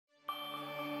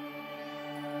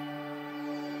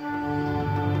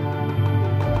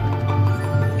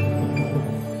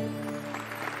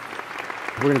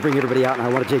We're going to bring everybody out, and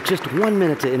I want to take just 1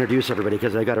 minute to introduce everybody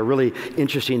because I got a really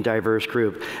interesting, diverse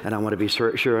group, and I want to be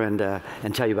sure and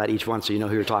tell you about each one so you know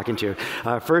who you're talking to.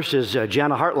 First is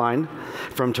Jana Hartline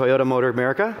from Toyota Motor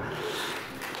America.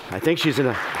 I think she's in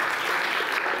a...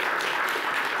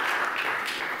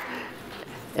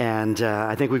 And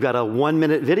I think we've got a 1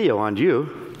 minute video on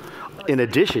you. In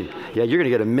addition, yeah, you're going to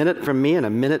get a minute from me and a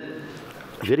minute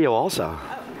video also.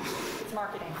 Oh, it's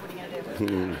marketing. What are you going to do?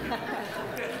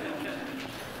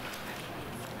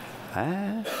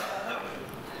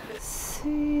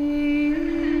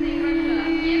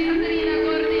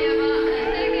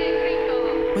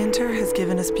 Winter has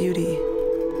given us beauty.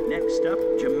 Next up,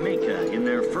 Jamaica in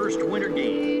their first Winter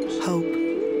Games. Hope.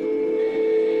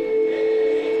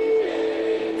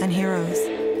 And heroes.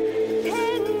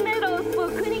 10 medals for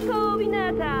clinical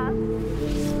winner.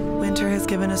 Winter has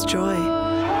given us joy.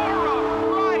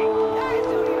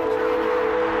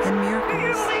 And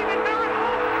miracles.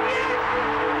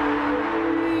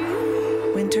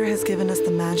 Winter has given us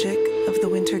the magic of the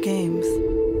Winter Games.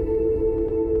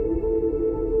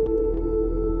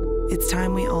 It's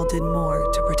time we all did more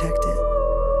to protect it.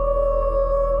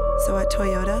 So at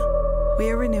Toyota, we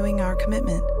are renewing our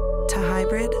commitment to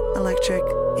hybrid, electric,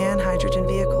 and hydrogen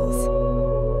vehicles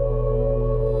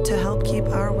to help keep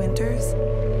our winters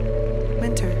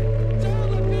winter.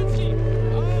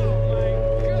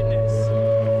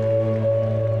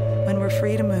 When we're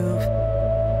free to move,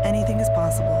 anything is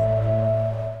possible.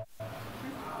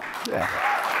 Yeah.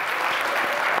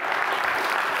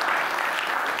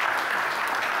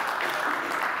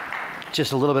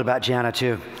 Just a little bit about Jana,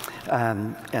 too.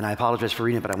 And I apologize for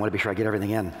reading it, but I want to be sure I get everything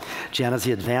in. Jana's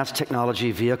the Advanced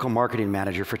Technology Vehicle Marketing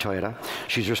Manager for Toyota.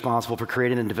 She's responsible for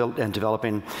creating and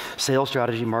developing sales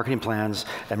strategy, marketing plans,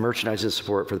 and merchandising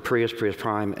support for the Prius, Prius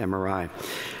Prime, and Mirai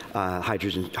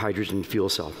hydrogen fuel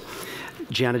cell.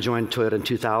 Jana joined Toyota in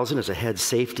 2000 as a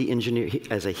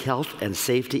health and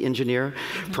safety engineer.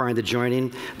 Prior to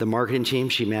joining the marketing team,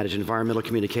 she managed environmental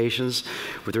communications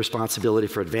with responsibility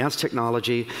for advanced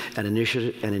technology and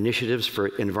initiatives for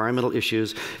environmental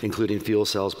issues, including fuel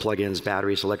cells, plug-ins,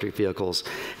 batteries, electric vehicles,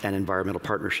 and environmental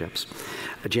partnerships.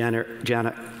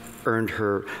 Jana earned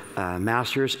her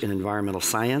master's in environmental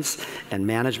science and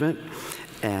management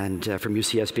and from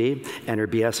UCSB, and her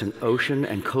BS in Ocean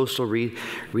and Coastal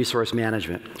Resource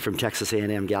Management from Texas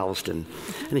A&M Galveston.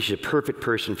 I think she's a perfect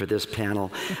person for this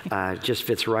panel. Just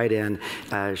fits right in.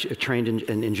 A trained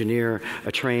an engineer,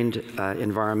 a trained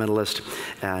environmentalist,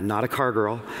 not a car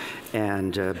girl,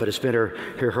 and but has spent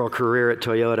her whole career at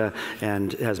Toyota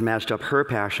and has matched up her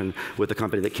passion with a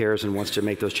company that cares and wants to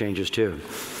make those changes too.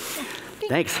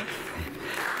 Thanks.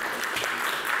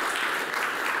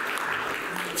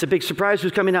 It's a big surprise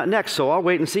who's coming out next, so I'll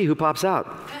wait and see who pops out.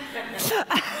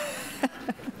 I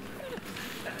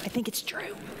think it's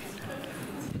Drew.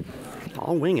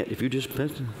 I'll wing it if you just...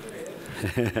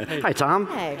 Hey. Hi, Tom.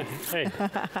 Hey. Hey.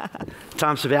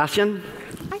 Tom Sebastian.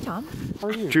 Hi, Tom. How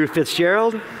are you? Drew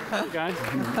FitzGerald. Hey, guys.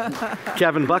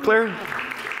 Kevin Buckler.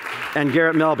 And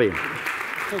Garrett Melby.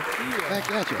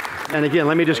 Back at you. And again,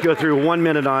 let me just go through 1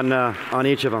 minute on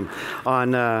each of them.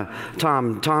 On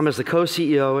Tom. Tom is the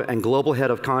co-CEO and global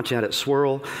head of content at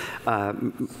Swirl,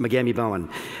 McGamey Bowen,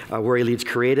 where he leads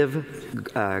creative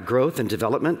growth and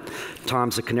development.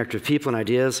 Tom's a connector of people and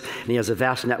ideas, and he has a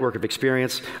vast network of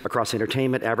experience across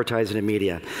entertainment, advertising, and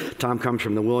media. Tom comes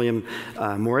from the William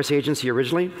Morris Agency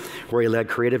originally, where he led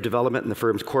creative development in the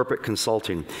firm's corporate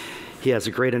consulting. He has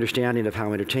a great understanding of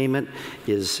how entertainment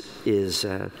is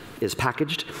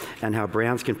packaged and how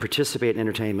brands can participate in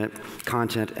entertainment,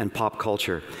 content, and pop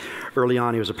culture. Early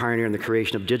on, he was a pioneer in the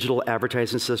creation of digital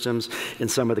advertising systems in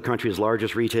some of the country's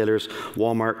largest retailers,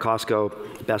 Walmart,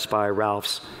 Costco, Best Buy,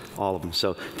 Ralph's, all of them.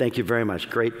 So thank you very much.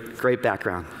 Great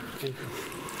background. Thank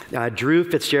you. Drew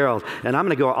FitzGerald, and I'm going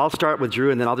to go, I'll start with Drew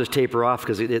and then I'll just taper off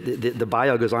because the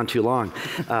bio goes on too long,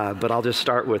 but I'll just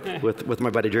start with my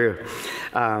buddy Drew.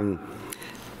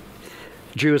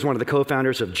 Drew is one of the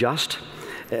co-founders of Just,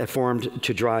 formed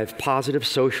to drive positive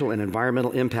social and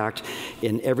environmental impact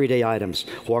in everyday items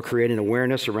while creating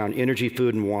awareness around energy,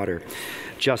 food, and water.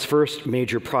 Just's first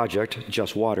major project,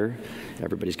 Just Water,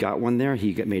 everybody's got one there,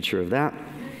 he made sure of that.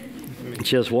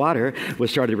 Just Water was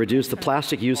started to reduce the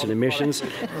plastic use and emissions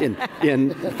in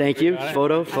thank you,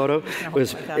 photo,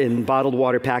 was in bottled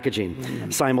water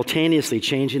packaging, simultaneously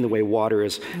changing the way water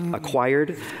is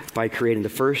acquired by creating the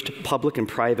first public and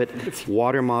private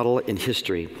water model in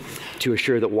history to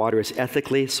assure that water is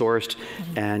ethically sourced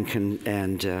and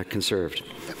conserved.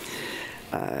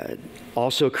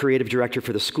 Also creative director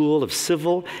for the School of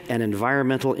Civil and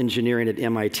Environmental Engineering at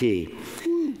MIT.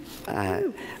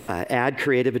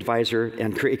 creative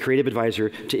advisor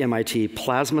to MIT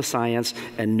Plasma Science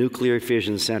and Nuclear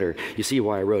Fission Center. You see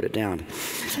why I wrote it down.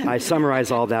 I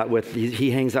summarize all that with,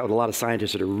 he hangs out with a lot of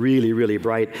scientists that are really, really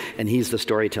bright, and he's the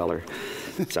storyteller.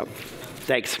 So,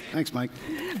 thanks. Thanks, Mike.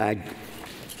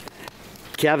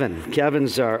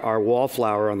 Kevin's our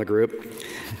wallflower on the group.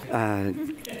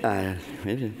 Kevin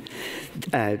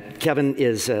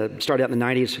started out in the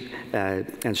 90s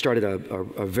and started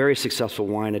a very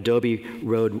successful Adobe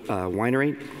Road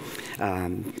winery,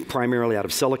 primarily out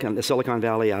of the Silicon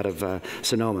Valley, out of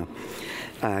Sonoma.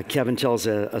 Kevin tells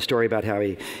a story about how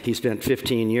he spent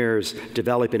 15 years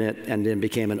developing it and then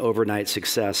became an overnight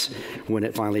success when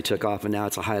it finally took off, and now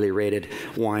it's a highly rated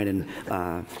wine, and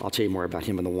I'll tell you more about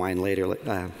him and the wine later.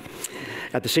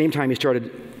 At the same time, he started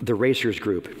the Racers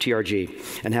Group,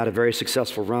 TRG, and had a very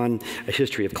successful run, a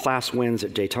history of class wins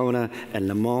at Daytona and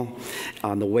Le Mans,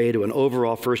 on the way to an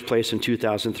overall first place in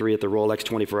 2003 at the Rolex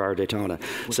 24-Hour Daytona.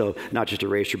 So not just a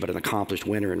racer, but an accomplished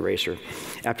winner and racer.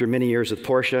 After many years with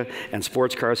Porsche and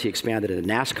sports cars, he expanded into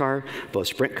NASCAR, both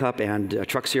Sprint Cup and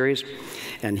Truck Series.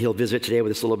 And he'll visit today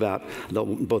with us a little about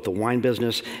both the wine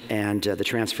business and the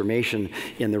transformation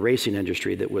in the racing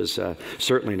industry that was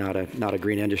certainly not a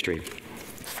green industry.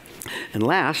 And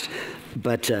last,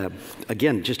 but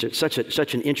again, just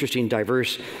such an interesting,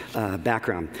 diverse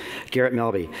background, Garrett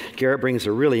Melby. Garrett brings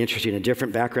a really interesting and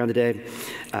different background today.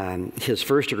 His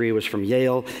first degree was from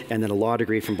Yale, and then a law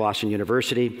degree from Boston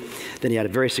University. Then he had a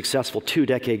very successful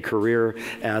 2-decade career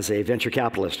as a venture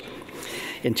capitalist.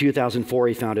 In 2004,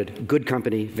 he founded Good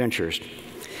Company Ventures.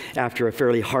 After a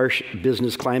fairly harsh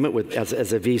business climate as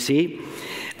a VC,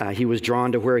 he was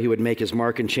drawn to where he would make his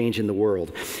mark and change in the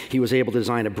world. He was able to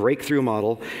design a breakthrough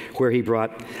model where he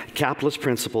brought capitalist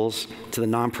principles to the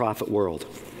nonprofit world.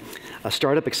 A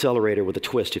startup accelerator with a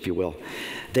twist, if you will.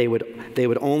 They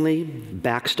would only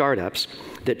back startups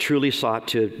that truly sought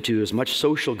to do as much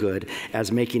social good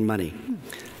as making money.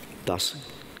 Thus,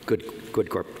 Good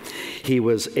Corp. He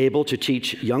was able to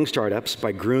teach young startups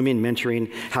by grooming,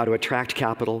 mentoring, how to attract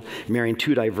capital, marrying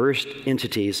two diverse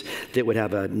entities that would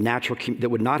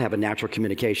not have a natural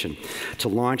communication to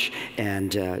launch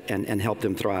and help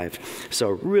them thrive.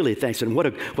 So really, thanks, and what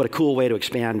a cool way to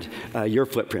expand your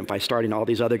footprint by starting all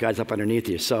these other guys up underneath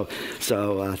you. So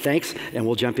thanks, and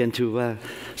we'll jump into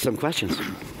some questions. All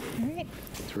right.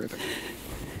 Terrific.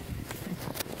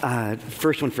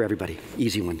 First one for everybody,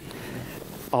 easy one.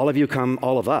 All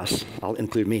of us, I'll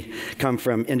include me, come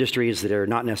from industries that are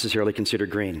not necessarily considered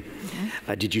green.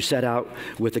 Mm-hmm. Did you set out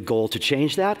with a goal to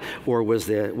change that, or was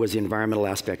the environmental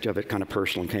aspect of it kind of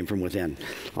personal and came from within?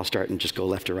 I'll start and just go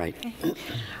left to right. Okay.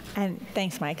 And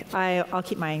thanks, Mike. I'll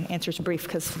keep my answers brief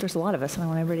because there's a lot of us and I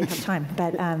want everybody to have time.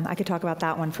 But I could talk about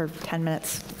that one for 10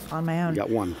 minutes on my own. You got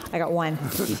one. I got one.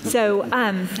 So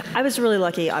I was really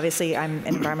lucky. Obviously, I'm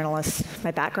an environmentalist,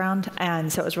 my background,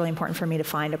 and so it was really important for me to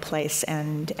find a place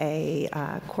and a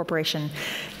corporation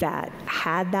that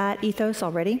had that ethos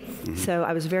already. Mm-hmm. So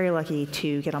I was very lucky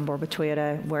to get on board with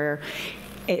Toyota, where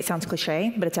it sounds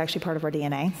cliche, but it's actually part of our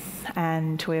DNA.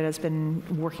 And Toyota's been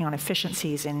working on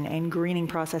efficiencies and greening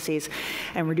processes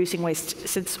and reducing waste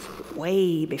since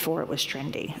way before it was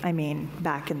trendy. I mean,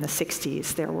 back in the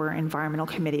 60s, there were environmental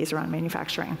committees around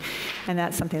manufacturing. And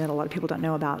that's something that a lot of people don't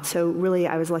know about. So really,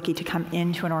 I was lucky to come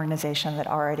into an organization that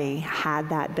already had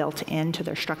that built into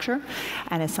their structure.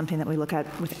 And it's something that we look at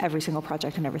with every single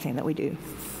project and everything that we do.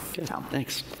 Good. So,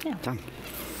 thanks. Yeah. Tom.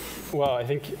 Well, I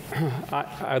think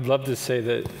I'd love to say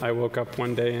that I woke up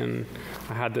one day and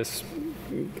I had this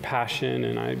passion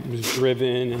and I was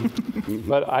driven,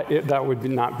 but that would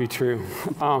not be true.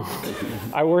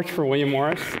 I worked for William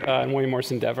Morris and William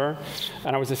Morris Endeavor,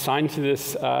 and I was assigned to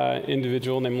this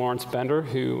individual named Lawrence Bender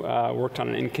who worked on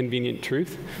an Inconvenient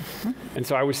Truth. And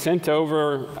so I was sent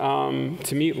over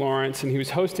to meet Lawrence, and he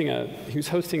was hosting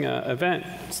an event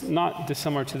not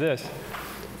dissimilar to this.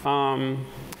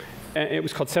 It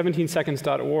was called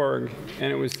 17seconds.org,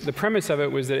 and the premise of it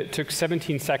was that it took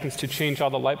 17 seconds to change all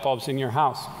the light bulbs in your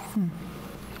house.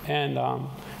 And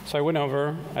so I went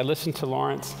over, I listened to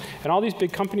Lawrence, and all these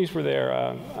big companies were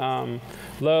there,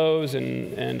 Lowe's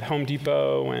and Home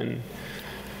Depot and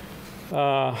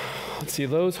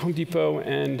Lowe's, Home Depot,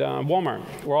 and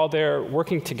Walmart were all there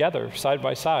working together, side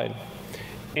by side.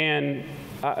 And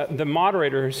the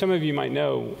moderator, who some of you might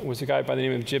know, was a guy by the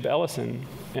name of Jib Ellison.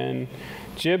 And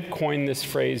Jib coined this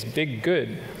phrase, big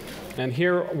good. And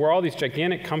here were all these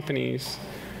gigantic companies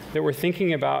that were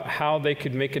thinking about how they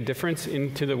could make a difference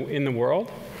in the world.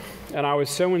 And I was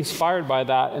so inspired by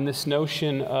that and this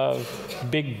notion of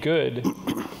big good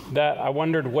that I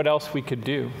wondered what else we could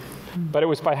do. But it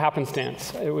was by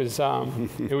happenstance. It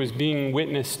was being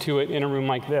witness to it in a room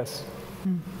like this.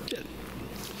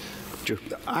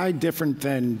 I, different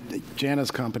than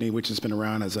Jana's company, which has been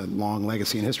around as a long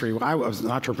legacy in history, I was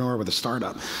an entrepreneur with a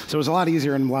startup. So it was a lot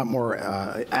easier and a lot more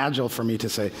agile for me to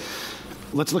say,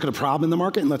 let's look at a problem in the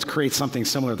market and let's create something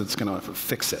similar that's going to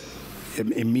fix it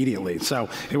immediately. So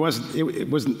it was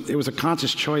a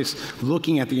conscious choice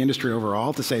looking at the industry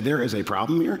overall to say there is a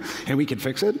problem here and we can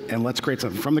fix it, and let's create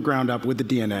something from the ground up with the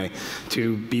DNA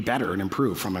to be better and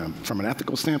improve from an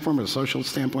ethical standpoint, from a social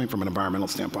standpoint, from an environmental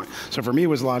standpoint. So for me, it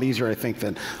was a lot easier, I think,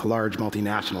 than a large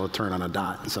multinational to turn on a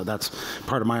dime. So that's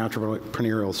part of my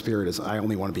entrepreneurial spirit, is I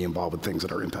only want to be involved with things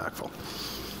that are impactful.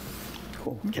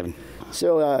 Cool. Kevin.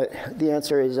 So the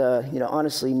answer is,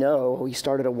 honestly, no. We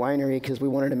started a winery because we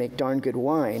wanted to make darn good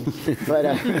wine, but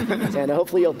and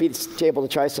hopefully you'll be able to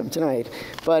try some tonight.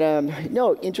 But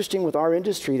no, interesting with our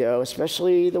industry, though,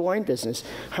 especially the wine business,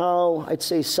 how I'd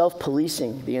say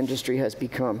self-policing the industry has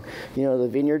become. The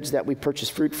vineyards that we purchase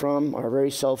fruit from are very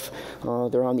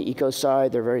they're on the eco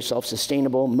side. They're very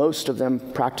self-sustainable. Most of them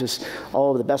practice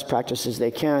all of the best practices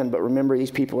they can. But remember,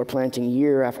 these people are planting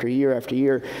year after year after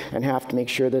year and have to make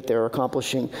sure that they're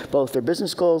accomplishing both their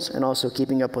business goals and also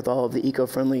keeping up with all of the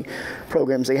eco-friendly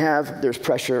programs they have. There's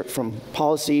pressure from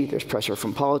policy, there's pressure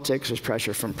from politics, there's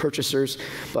pressure from purchasers,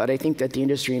 but I think that the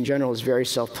industry in general is very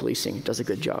self-policing. It does a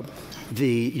good job.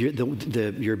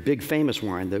 Your big famous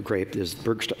wine, the grape, is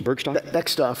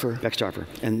Bergstoffer? Beckstoffer.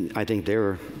 And I think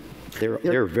they're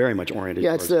very much oriented.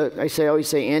 Yeah, I always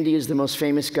say Andy is the most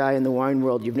famous guy in the wine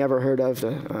world you've never heard of.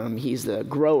 He's the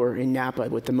grower in Napa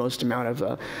with the most amount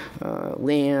of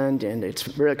land, and it's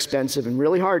very expensive and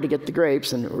really hard to get the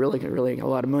grapes, and really a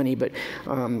lot of money. But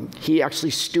he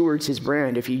actually stewards his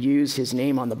brand. If you use his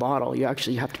name on the bottle, you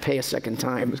actually have to pay a second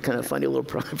time. It's kind of a funny little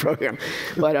program.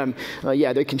 But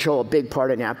yeah, they control a big part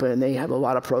of Napa, and they have a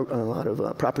lot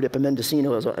of property up in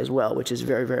Mendocino as well, which is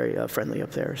very, very friendly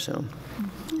up there. So.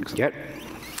 Garrett?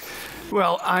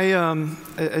 Well,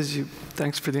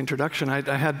 thanks for the introduction.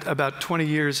 I had about 20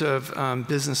 years of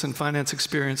business and finance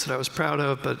experience that I was proud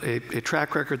of, but a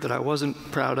track record that I wasn't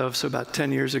proud of. So about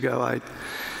 10 years ago, I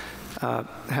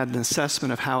had an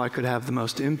assessment of how I could have the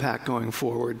most impact going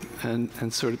forward.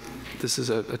 And sort of, this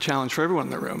is a challenge for everyone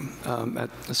in the room.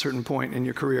 At a certain point in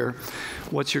your career,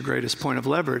 what's your greatest point of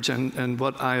leverage? And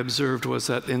what I observed was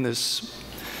that in this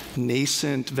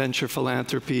nascent venture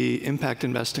philanthropy, impact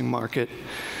investing market,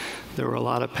 there were a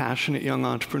lot of passionate young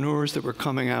entrepreneurs that were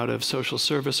coming out of social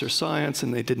service or science,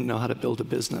 and they didn't know how to build a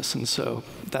business. And so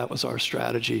that was our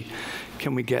strategy.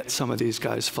 Can we get some of these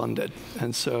guys funded?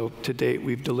 And so to date,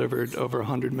 we've delivered over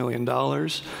 $100 million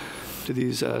to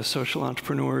these social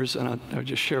entrepreneurs. And I'll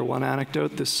just share one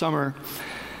anecdote. This summer,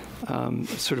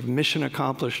 sort of mission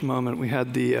accomplished moment. We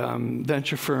had the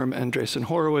venture firm Andreessen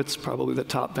Horowitz, probably the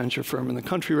top venture firm in the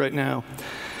country right now.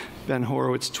 Ben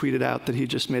Horowitz tweeted out that he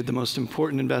just made the most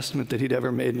important investment that he'd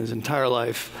ever made in his entire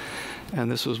life.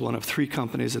 And this was one of 3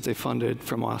 companies that they funded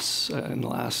from us in the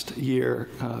last year,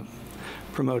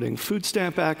 promoting food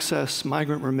stamp access,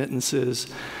 migrant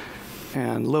remittances,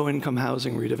 and low-income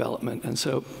housing redevelopment. And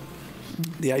so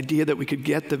the idea that we could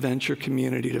get the venture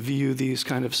community to view these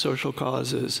kind of social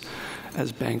causes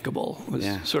as bankable was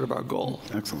sort of our goal.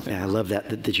 Excellent. Yeah, I love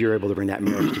that you're able to bring that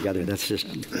marriage together. That's just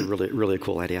a really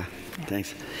cool idea. Yeah.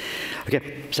 Thanks.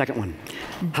 Okay, second one.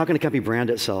 How can a company brand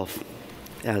itself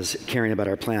as caring about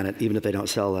our planet, even if they don't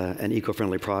sell an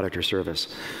eco-friendly product or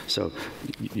service? So,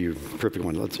 you perfect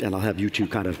one. And I'll have you two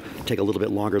kind of take a little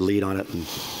bit longer lead on it.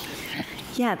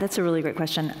 Yeah, that's a really great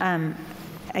question.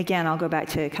 Again, I'll go back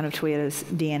to kind of Toyota's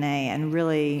DNA, and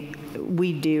really,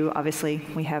 we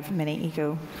have many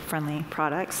eco-friendly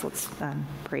products.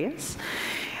 Prius,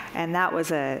 and that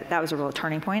was a real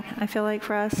turning point, I feel like,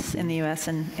 for us in the U.S.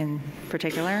 in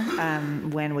particular,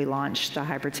 when we launched the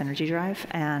hybrid synergy drive,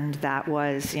 and that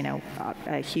was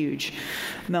a huge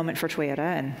moment for Toyota,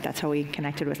 and that's how we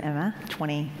connected with EMA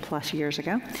 20 plus years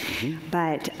ago. Mm-hmm.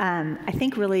 But I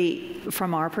think really,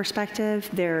 from our perspective,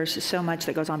 there's so much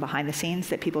that goes on behind the scenes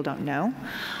that people don't know.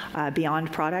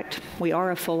 Beyond product, we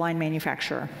are a full line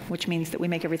manufacturer, which means that we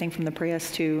make everything from the Prius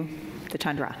to the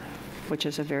Tundra, which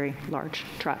is a very large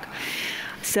truck.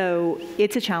 So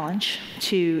it's a challenge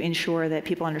to ensure that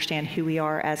people understand who we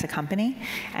are as a company,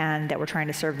 and that we're trying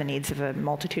to serve the needs of a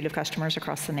multitude of customers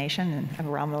across the nation and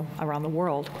around the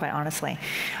world, quite honestly.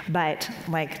 But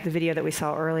like the video that we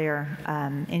saw earlier,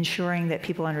 ensuring that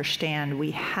people understand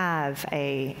we have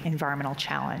an environmental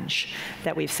challenge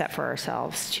that we've set for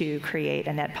ourselves to create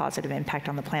a net positive impact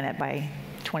on the planet by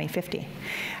 2050.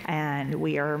 And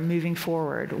we are moving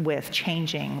forward with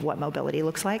changing what mobility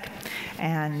looks like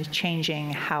and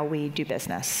changing how we do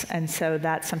business. And so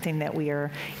that's something that we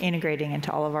are integrating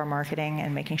into all of our marketing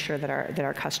and making sure that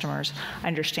our customers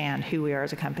understand who we are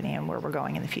as a company and where we're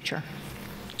going in the future.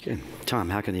 Okay. Tom,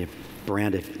 how can you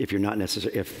brand if you're not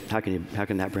necessary? How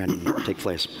can that branding take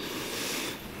place?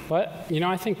 But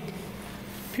I think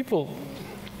people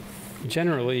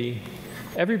generally,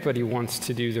 everybody wants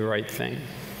to do the right thing,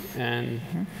 and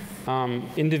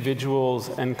individuals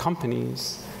and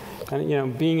companies,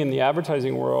 and being in the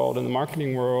advertising world and the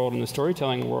marketing world and the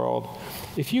storytelling world,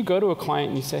 if you go to a client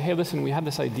and you say, hey, listen, we have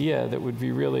this idea that would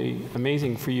be really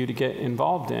amazing for you to get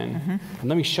involved in, and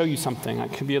let me show you something.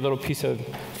 It could be a little piece of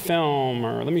film,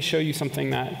 or let me show you something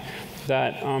that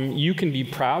you can be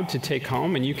proud to take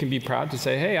home, and you can be proud to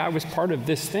say, hey, I was part of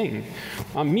this thing.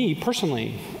 Me,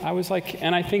 personally, I was like,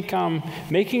 and I think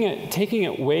taking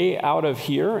it way out of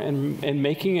here and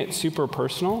making it super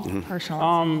personal,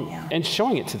 and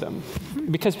showing it to them.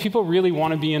 Because people really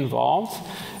want to be involved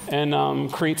and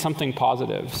create something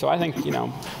positive. So I think,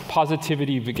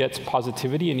 positivity begets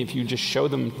positivity, and if you just show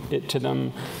it to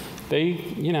them,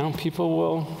 people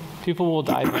will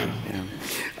dive in. Yeah.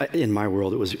 In my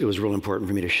world, it was real important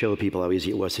for me to show people how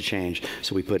easy it was to change.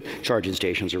 So we put charging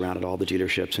stations around at all the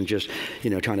dealerships, and just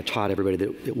trying to taught everybody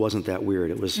that it wasn't that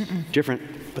weird. It was different,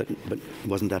 but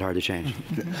wasn't that hard to change.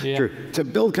 Yeah. True. To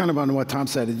build kind of on what Tom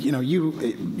said,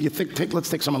 you think let's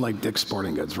take someone like Dick's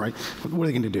Sporting Goods, right? What are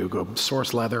they going to do? Go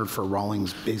source leather for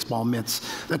Rawlings baseball mitts?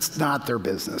 That's not their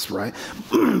business, right?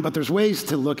 But there's ways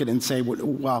to look at it and say,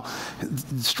 well,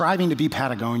 striving to be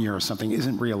Patagonia or something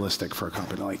isn't realistic for a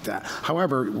company like that.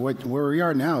 However, where we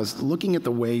are now is looking at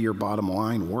the way your bottom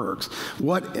line works.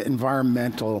 What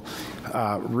environmental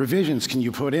revisions can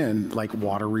you put in, like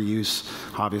water reuse,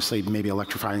 obviously maybe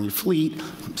electrifying your fleet,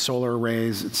 solar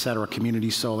arrays, et cetera, community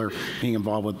solar, being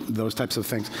involved with those types of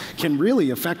things, can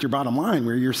really affect your bottom line,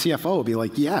 where your CFO will be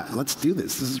like, yeah, let's do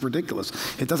this. This is ridiculous.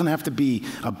 It doesn't have to be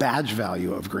a badge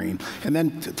value of green. And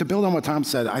then to build on what Tom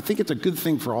said, I think it's a good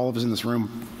thing for all of us in this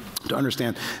room to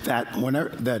understand that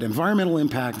that environmental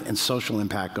impact and social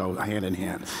impact go hand in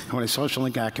hand. And when a social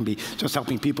impact can be just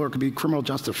helping people, or it could be criminal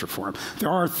justice reform. There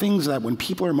are things that when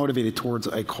people are motivated towards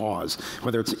a cause,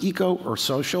 whether it's eco or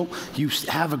social, you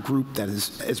have a group that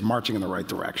is marching in the right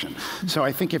direction. So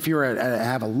I think if you're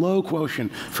have a low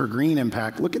quotient for green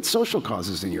impact, look at social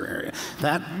causes in your area.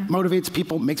 That motivates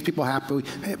people, makes people happy,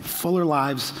 fuller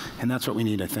lives, and that's what we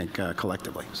need, I think,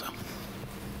 collectively. So.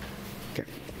 Okay.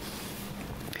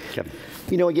 Kevin.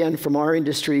 Again, from our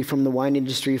industry, from the wine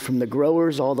industry, from the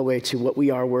growers all the way to what we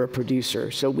are, we're a producer.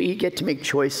 So we get to make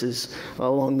choices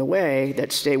along the way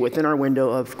that stay within our window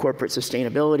of corporate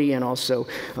sustainability, and also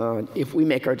if we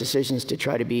make our decisions to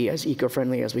try to be as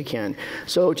eco-friendly as we can.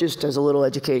 So just as a little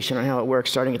education on how it works,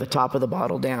 starting at the top of the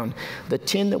bottle down, the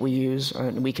tin that we use,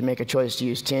 we can make a choice to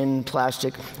use tin,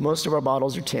 plastic. Most of our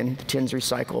bottles are tin. The tin's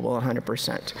recyclable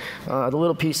 100%. The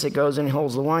little piece that goes in and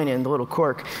holds the wine in, the little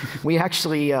cork, we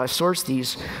actually source these.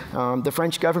 The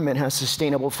French government has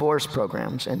sustainable forest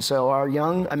programs, and so our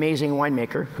young, amazing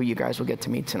winemaker, who you guys will get to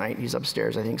meet tonight, he's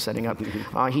upstairs, I think, setting up.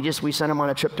 We sent him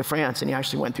on a trip to France, and he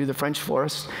actually went through the French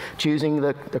forest, choosing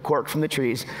the cork from the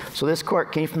trees. So this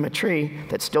cork came from a tree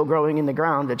that's still growing in the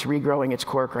ground, that's regrowing its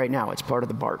cork right now. It's part of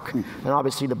the bark, and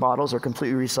obviously the bottles are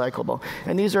completely recyclable.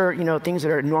 And these are, things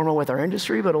that are normal with our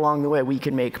industry, but along the way we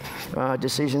can make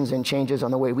decisions and changes on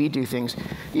the way we do things.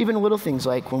 Even little things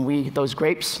like when those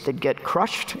grapes that get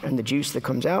crushed and the juice that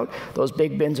comes out, those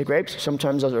big bins of grapes,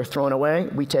 sometimes those are thrown away.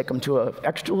 We take them to an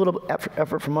extra little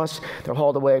effort from us. They're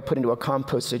hauled away, put into a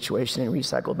compost situation, and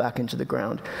recycled back into the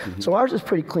ground. So ours is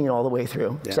pretty clean all the way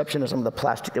through, exception of some of the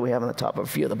plastic that we have on the top of a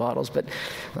few of the bottles, but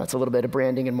that's a little bit of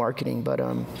branding and marketing. But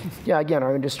again,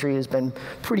 our industry has been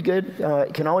pretty good.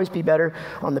 It can always be better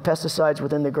on the pesticides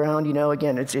within the ground.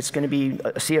 Again, it's going to be,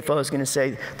 a CFO is going to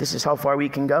say, this is how far we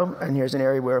can go, and here's an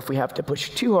area where if we have to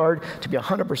push too hard to be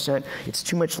 100%, it's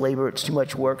too much labor, it's too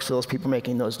much work, so those people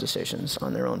making those decisions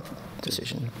on their own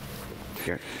decision.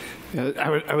 Sure. Yeah,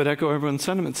 I would echo everyone's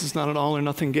sentiments. It's not an all or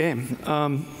nothing game.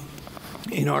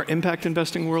 In our impact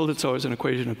investing world, it's always an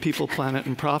equation of people, planet,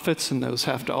 and profits, and those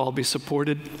have to all be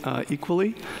supported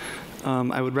equally.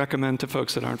 I would recommend to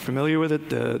folks that aren't familiar with it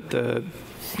the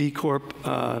B Corp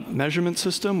measurement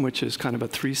system, which is kind of a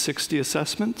 360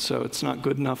 assessment. So it's not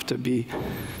good enough to be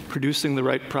producing the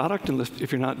right product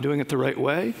if you're not doing it the right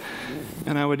way.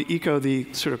 And I would echo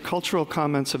the sort of cultural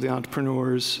comments of the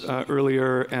entrepreneurs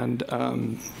earlier, and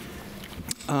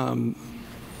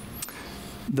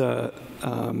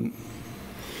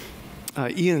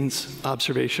Ian's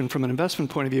observation from an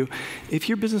investment point of view, if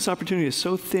your business opportunity is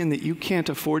so thin that you can't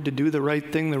afford to do the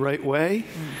right thing the right way,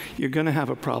 you're going to have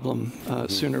a problem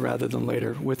sooner rather than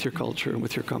later with your culture and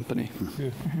with your company.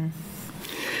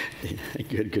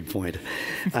 Good point.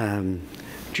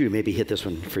 Drew, maybe hit this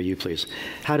one for you, please.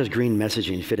 How does green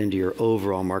messaging fit into your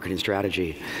overall marketing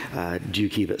strategy? Do you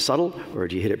keep it subtle, or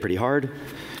do you hit it pretty hard?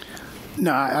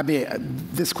 No, I mean,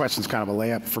 this question's kind of a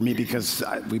layup for me because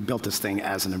we built this thing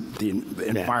as the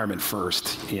environment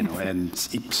first, you know, and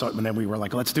then we were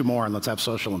like, let's do more and let's have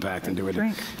social impact and do it,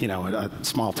 you know, in a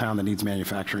small town that needs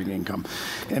manufacturing income.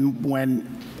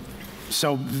 And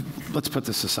so let's put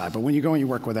this aside, but when you go and you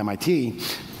work with MIT,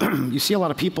 you see a lot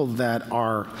of people that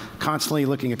are constantly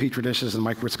looking at petri dishes and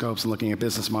microscopes and looking at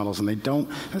business models, and they don't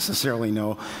necessarily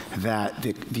know that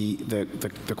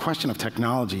the question of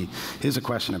technology is a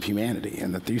question of humanity,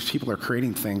 and that these people are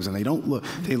creating things and they don't look,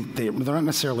 they're not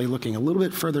necessarily looking a little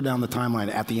bit further down the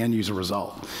timeline at the end user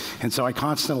result. And so I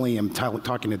constantly am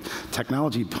talking to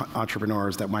technology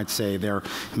entrepreneurs that might say they're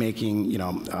making, you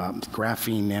know,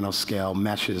 graphene nanoscale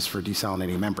meshes for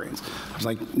desalinating membranes. I was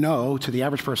like, no, to the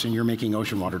average person, you're making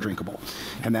ocean water drinkable.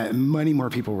 And that many more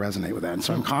people resonate with that. And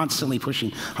so I'm constantly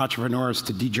pushing entrepreneurs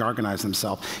to de-jargonize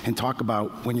themselves and talk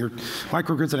about when your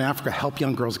microgrids in Africa help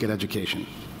young girls get education.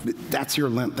 That's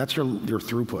your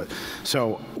throughput.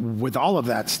 So with all of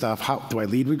that stuff, how do I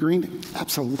lead with green?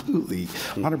 Absolutely,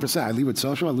 100%. I lead with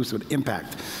social, I lead with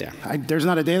impact. Yeah. There's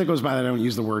not a day that goes by that I don't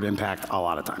use the word impact a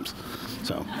lot of times.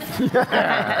 So.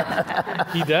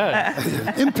 He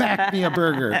does. Impact me a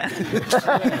burger.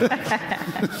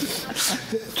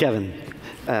 Kevin.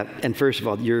 And first of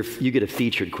all, you get a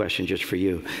featured question just for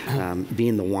you.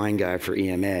 Being the wine guy for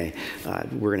EMA,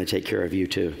 we're going to take care of you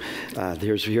too.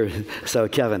 So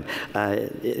Kevin,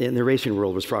 in the racing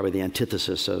world was probably the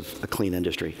antithesis of a clean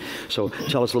industry. So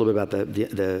tell us a little bit about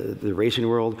the racing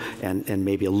world and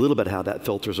maybe a little bit how that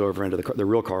filters over into the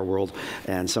real car world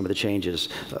and some of the changes,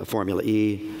 Formula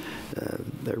E,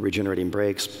 the regenerating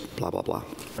brakes, blah, blah, blah. All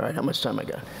right, how much time I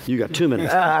got? You got 2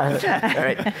 minutes. All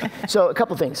right. So a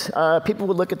couple things. People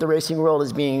would look at the racing world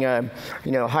as being,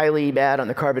 you know, highly bad on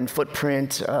the carbon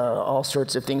footprint, all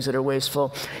sorts of things that are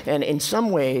wasteful. And in some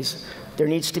ways, there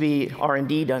needs to be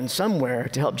R&D done somewhere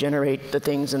to help generate the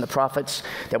things and the profits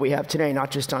that we have today,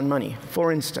 not just on money.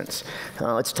 For instance,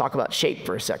 let's talk about shape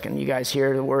for a second. You guys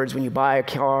hear the words when you buy a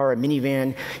car, a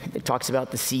minivan, it talks about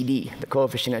the CD, the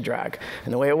coefficient of drag.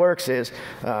 And the way it works is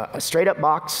a straight up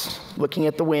box looking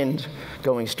at the wind,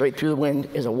 going straight through the wind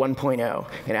is a 1.0.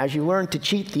 And as you learn to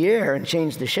cheat the air and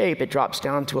change the shape, it drops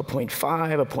down to a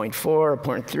 0.5, a 0.4, a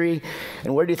 0.3.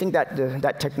 And where do you think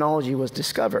that technology was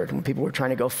discovered? When people were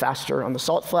trying to go faster on the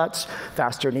salt flats,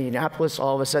 faster in Indianapolis,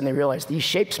 all of a sudden they realized these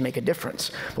shapes make a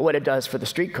difference. But what it does for the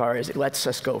streetcar is it lets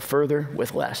us go further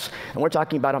with less. And we're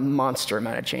talking about a monster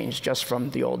amount of change just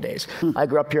from the old days. I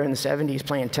grew up here in the 70s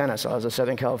playing tennis. I was a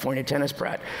Southern California tennis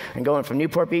brat. And going from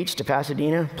Newport Beach to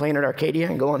Pasadena, playing at Arcadia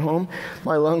and going home,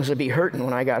 my lungs would be hurting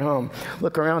when I got home.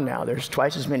 Look around now. There's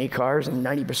twice as many cars and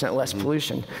 90% less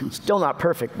pollution. Still not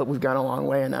perfect, but we've gone a long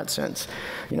way in that sense.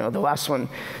 You know, the last one,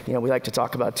 you know, we like to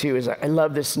talk about too is I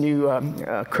love this new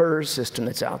KERS system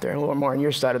that's out there, a little more on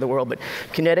your side of the world, but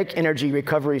Kinetic Energy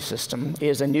Recovery System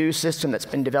is a new system that's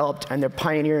been developed, and they're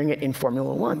pioneering it in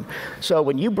Formula One. So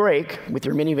when you brake with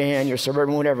your minivan, your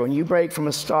Suburban, whatever, when you brake from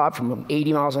a stop from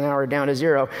 80 miles an hour down to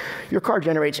 0, your car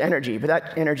generates energy, but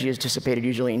that energy is dissipated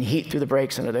usually in heat through the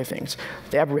brakes and other things.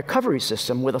 They have a recovery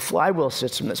system with a flywheel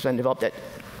system that's been developed that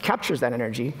captures that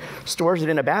energy, stores it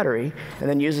in a battery, and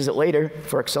then uses it later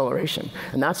for acceleration.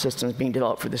 And that system is being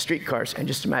developed for the street cars, and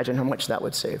just imagine how much that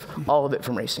would save. All of it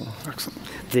from racing.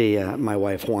 Excellent. My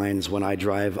wife whines when I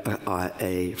drive an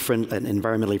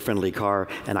environmentally friendly car,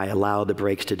 and I allow the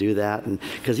brakes to do that, and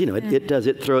because you know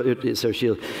so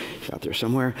she's out there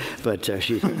somewhere, but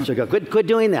she'll go, quit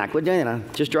doing that, quit doing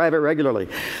that, just drive it regularly.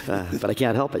 But I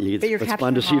can't help it. It's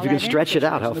fun to see if you can stretch it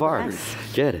out. How far?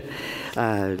 Good.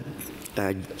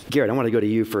 Garrett, I want to go to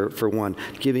you for one.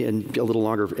 Give me a little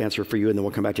longer answer for you, and then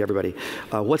we'll come back to everybody.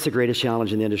 What's the greatest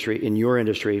challenge in the industry, in your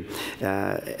industry,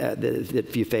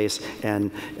 that you face,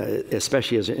 and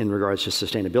especially in regards to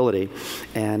sustainability?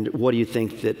 And what do you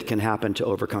think that can happen to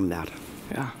overcome that?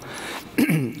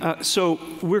 Yeah. So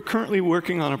we're currently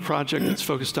working on a project that's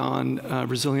focused on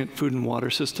resilient food and water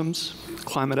systems,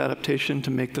 climate adaptation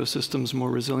to make those systems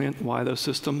more resilient. Why those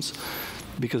systems?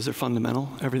 Because they're fundamental.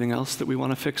 Everything else that we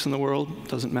want to fix in the world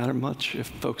doesn't matter much if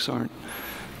folks aren't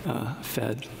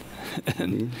fed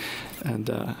and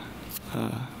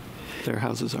their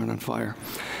houses aren't on fire.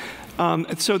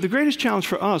 And so the greatest challenge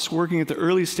for us working at the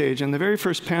early stage, and the very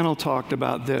first panel talked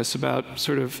about this, about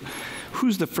sort of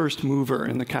who's the first mover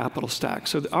in the capital stack.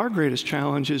 So our greatest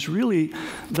challenge is really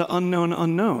the unknown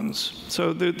unknowns.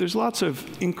 So there's lots of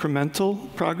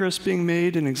incremental progress being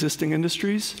made in existing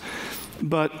industries,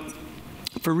 but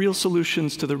for real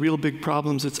solutions to the real big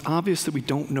problems, it's obvious that we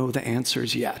don't know the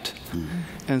answers yet.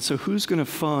 And so who's going to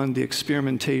fund the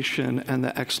experimentation and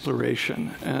the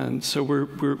exploration? And so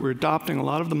we're adopting a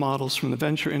lot of the models from the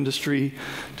venture industry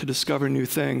to discover new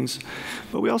things.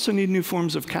 But we also need new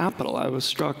forms of capital. I was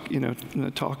struck,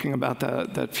 talking about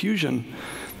that fusion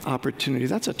opportunity.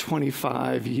 That's a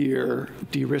 25-year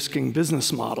de-risking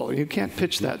business model. You can't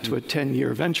pitch that to a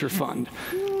 10-year venture fund.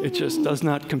 It just does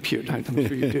not compute. I'm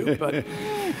sure you do.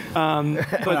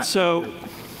 But so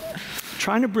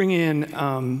trying to bring in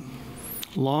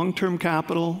long-term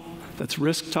capital that's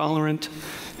risk tolerant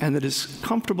and that is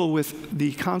comfortable with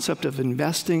the concept of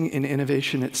investing in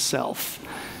innovation itself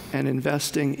and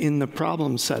investing in the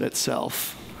problem set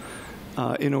itself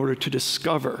in order to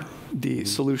discover the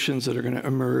solutions that are going to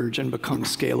emerge and become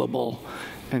scalable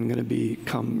and going to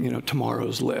become,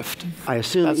 tomorrow's lift. I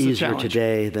assume that's easier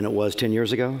today than it was 10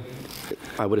 years ago.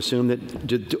 I would assume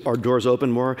that are doors open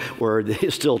more, or are they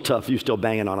still tough? You still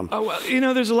banging on them? Oh,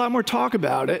 well, there's a lot more talk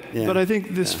about it, but I think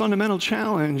this fundamental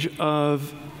challenge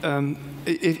of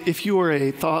if you are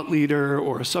a thought leader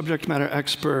or a subject matter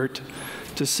expert,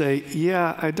 to say,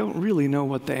 yeah, I don't really know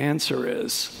what the answer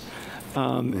is,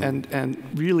 and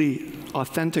really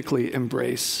authentically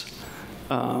embrace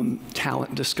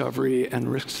talent discovery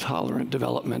and risk-tolerant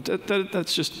development.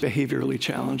 That's just behaviorally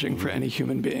challenging for any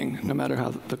human being, no matter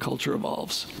how the culture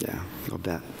evolves. Yeah, I'll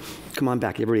bet. Come on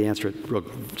back. Everybody answer it.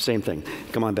 Same thing.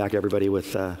 Come on back, everybody,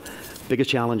 with biggest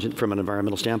challenge from an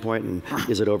environmental standpoint, and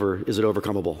is it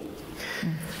overcomable?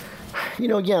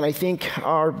 Again, I think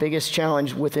our biggest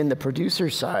challenge within the producer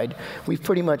side, we've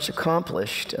pretty much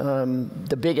accomplished.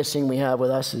 The biggest thing we have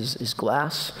with us is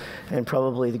glass and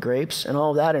probably the grapes, and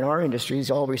all of that in our industry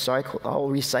is all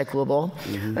recyclable.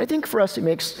 And I think for us, it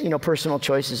makes personal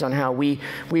choices on how we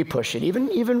push it.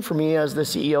 Even for me as the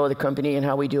CEO of the company and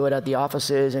how we do it at the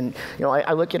offices, and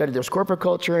I look at it. There's corporate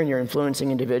culture, and you're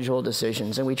influencing individual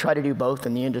decisions, and we try to do both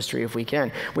in the industry if we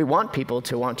can. We want people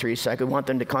to want to recycle. We want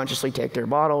them to consciously take their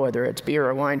bottle, whether it's beer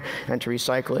or wine, and to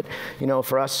recycle it.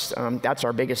 For us, that's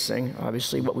our biggest thing.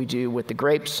 Obviously, what we do with the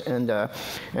grapes and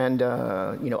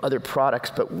other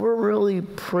products, but we're really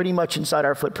pretty much inside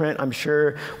our footprint. I'm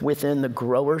sure within the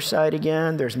grower side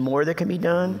again, there's more that can be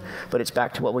done, but it's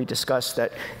back to what we discussed,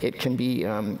 that it can be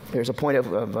there's a point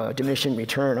of diminishing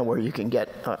return on where you can get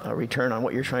a return on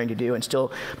what you're trying to do and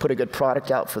still put a good product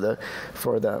out for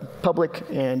the public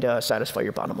and satisfy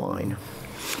your bottom line.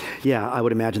 Yeah, I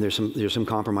would imagine there's some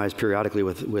compromise periodically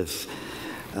with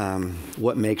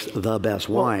what makes the best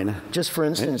wine. Well, just for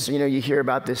instance, you hear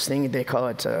about this thing, they call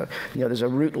it, there's a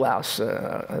root louse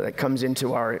that comes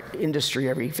into our industry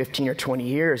every 15 or 20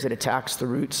 years that attacks the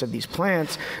roots of these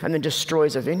plants and then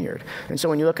destroys a vineyard. And so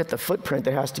when you look at the footprint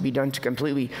that has to be done to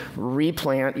completely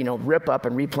replant, rip up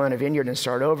and replant a vineyard and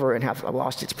start over and have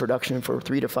lost its production for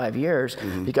 3 to 5 years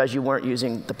because you weren't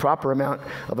using the proper amount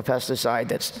of a pesticide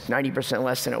that's 90%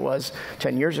 less than it was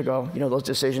 10 years ago, those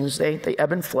decisions, they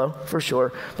ebb and flow for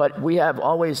sure. But we have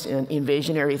always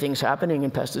invasionary things happening,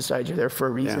 and pesticides are there for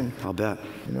a reason. Yeah, I'll bet.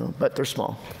 But they're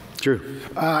small. True.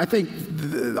 I think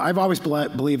I've always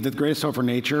believed that the greatest hope for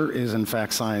nature is, in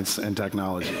fact, science and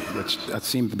technology, which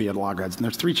seems to be at loggerheads. And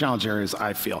there's 3 challenge areas,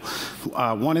 I feel.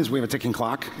 One is we have a ticking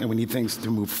clock, and we need things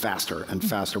to move faster and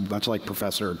faster, much like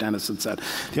Professor Dennis had said.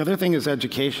 The other thing is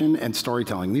education and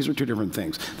storytelling. These are 2 different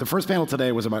things. The first panel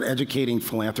today was about educating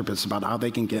philanthropists about how they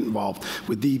can get involved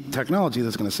with the technology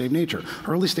that's going to save nature.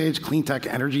 Early stage clean tech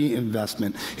energy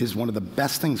investment is one of the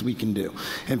best things we can do.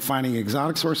 And finding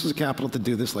exotic sources of capital to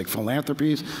do this, like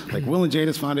philanthropies, like Will and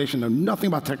Jada's foundation, know nothing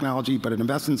about technology, but it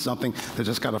invests in something that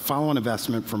just got a follow-on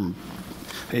investment from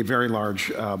a very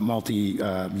large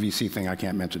multi-VC thing I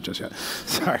can't mention just yet.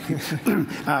 Sorry.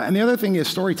 And the other thing is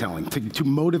storytelling, to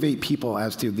motivate people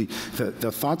as to the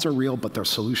thoughts are real, but their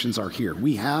solutions are here.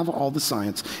 We have all the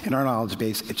science in our knowledge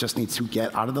base. It just needs to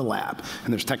get out of the lab.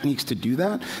 And there's techniques to do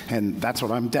that, and that's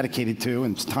what I'm dedicated to,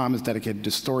 and Tom is dedicated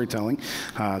to storytelling.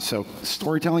 So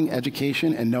storytelling,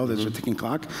 education, and know there's a ticking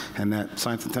clock, and that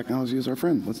science and technology is our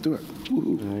friend. Let's do it.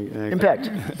 Impact.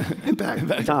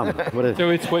 Impact. Tom, what is So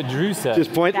it's what Drew said. Just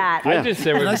just point. that. I just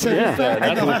say what Drew said.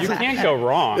 That's what, you can't go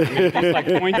wrong. I mean, just like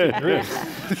point to Drew,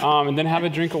 and then have a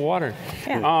drink of water.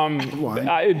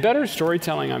 Yeah. Better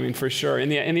storytelling, I mean, for sure. In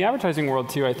the advertising world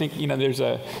too, I think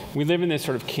we live in this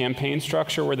sort of campaign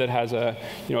structure where that has a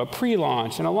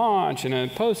pre-launch and a launch and a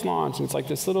post-launch, and it's like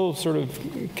this little sort of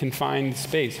confined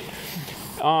space.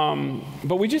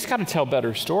 But we just got to tell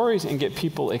better stories and get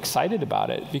people excited about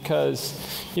it, because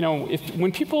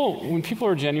when people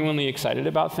are genuinely excited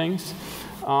about things,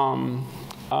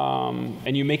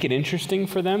 and you make it interesting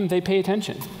for them, they pay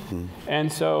attention.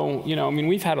 And so,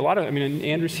 we've had a lot of,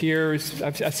 Andrew's here, I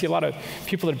see a lot of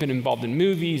people that have been involved in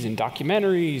movies and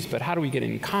documentaries, but how do we get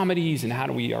in comedies, and how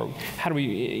do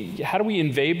we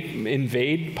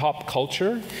invade pop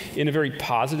culture in a very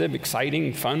positive,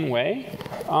 exciting, fun way?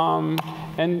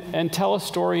 And tell a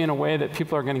story in a way that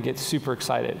people are going to get super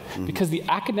excited. Because the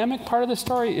academic part of the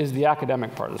story is the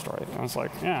academic part of the story. I was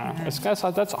like, that's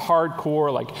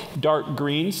hardcore, like dark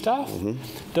green stuff.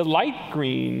 The light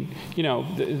green,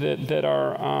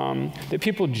 that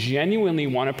people genuinely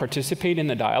want to participate in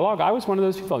the dialogue. I was one of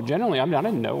those people. Generally, I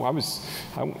didn't know.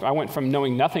 I went from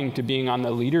knowing nothing to being on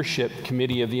the leadership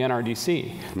committee of the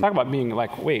NRDC. Talk about being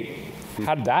like, wait,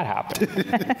 how did that happen?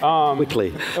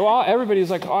 Quickly. Well,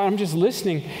 everybody's like, oh, I'm just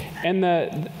listening.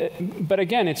 But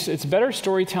again, it's better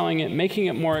storytelling it, making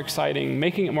it more exciting,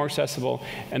 making it more accessible.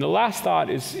 And the last thought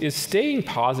is staying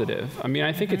positive.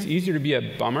 I think it's easier to be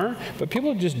a bummer, but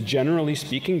people just generally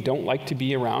speaking don't like to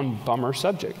be around bummer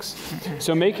subjects.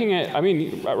 So making it,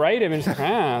 right? It's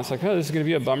like, this is going to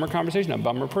be a bummer conversation, a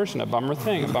bummer person, a bummer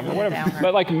thing, a bummer whatever.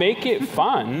 But like make it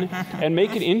fun and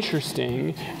make it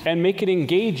interesting and make it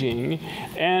engaging.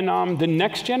 And the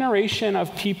next generation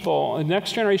of people, the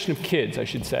next generation of kids, I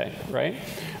should say, right?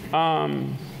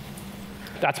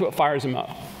 That's what fires them up.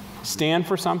 Stand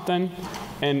for something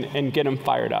and get them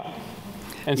fired up.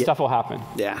 And stuff will happen.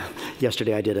 Yeah.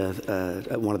 Yesterday I did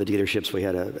at one of the dealerships, we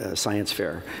had a science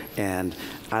fair, and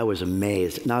I was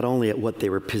amazed, not only at what they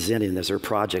were presenting as their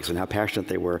projects and how passionate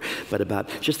they were, but about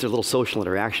just their little social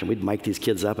interaction. We'd mic these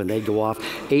kids up and they'd go off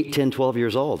 8, 10, 12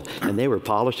 years old, and they were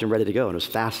polished and ready to go, and it was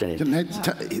fascinating.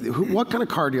 What kind of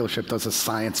car dealership does a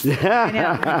science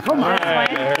fair? Come on.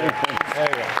 There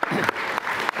you go.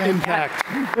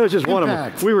 Impact. It was just one of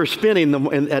them. We were spinning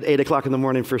at 8 o'clock in the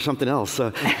morning for something else.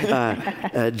 So,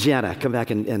 Jana, come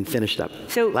back and finish up.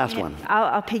 So last one.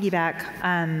 I'll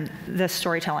piggyback. The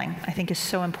storytelling, I think, is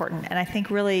so important. And I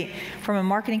think really from a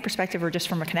marketing perspective or just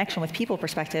from a connection with people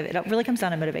perspective, it really comes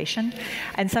down to motivation.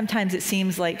 And sometimes it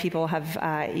seems like people have,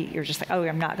 you're just like, oh,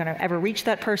 I'm not going to ever reach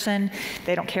that person.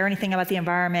 They don't care anything about the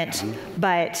environment.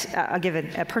 But I'll give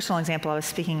a personal example. I was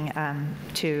speaking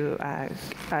to a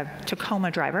Tacoma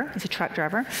driver. He's a truck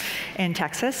driver in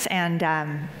Texas,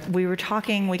 and we were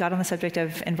talking. We got on the subject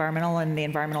of environmental and the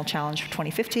environmental challenge for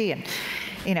 2050, and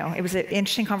it was an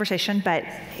interesting conversation. But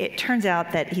it turns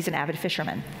out that he's an avid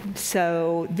fisherman.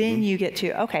 So then you get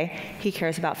to, okay, he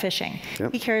cares about fishing.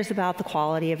 Yep. He cares about the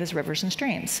quality of his rivers and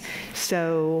streams.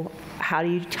 So how do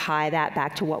you tie that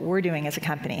back to what we're doing as a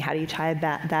company? How do you tie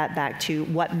that back to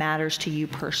what matters to you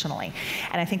personally?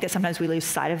 And I think that sometimes we lose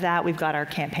sight of that. We've got our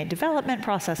campaign development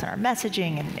process and our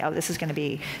messaging, and this is going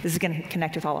to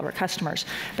connect with all of our customers.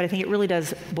 But I think it really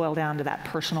does boil down to that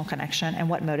personal connection and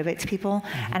what motivates people,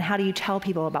 and how do you tell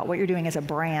people about what you're doing as a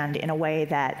brand in a way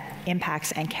that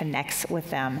impacts and connects with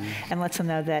them and lets them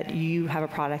know that you have a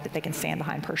product that they can stand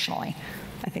behind personally.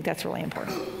 I think that's really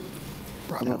important.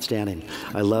 Outstanding.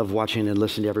 I love watching and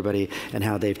listening to everybody and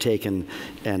how they've taken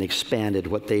and expanded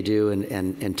what they do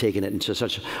and taken it into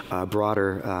such a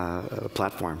broader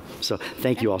platform. So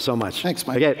thank you all so much. Thanks,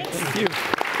 Mike. Okay. Thank you.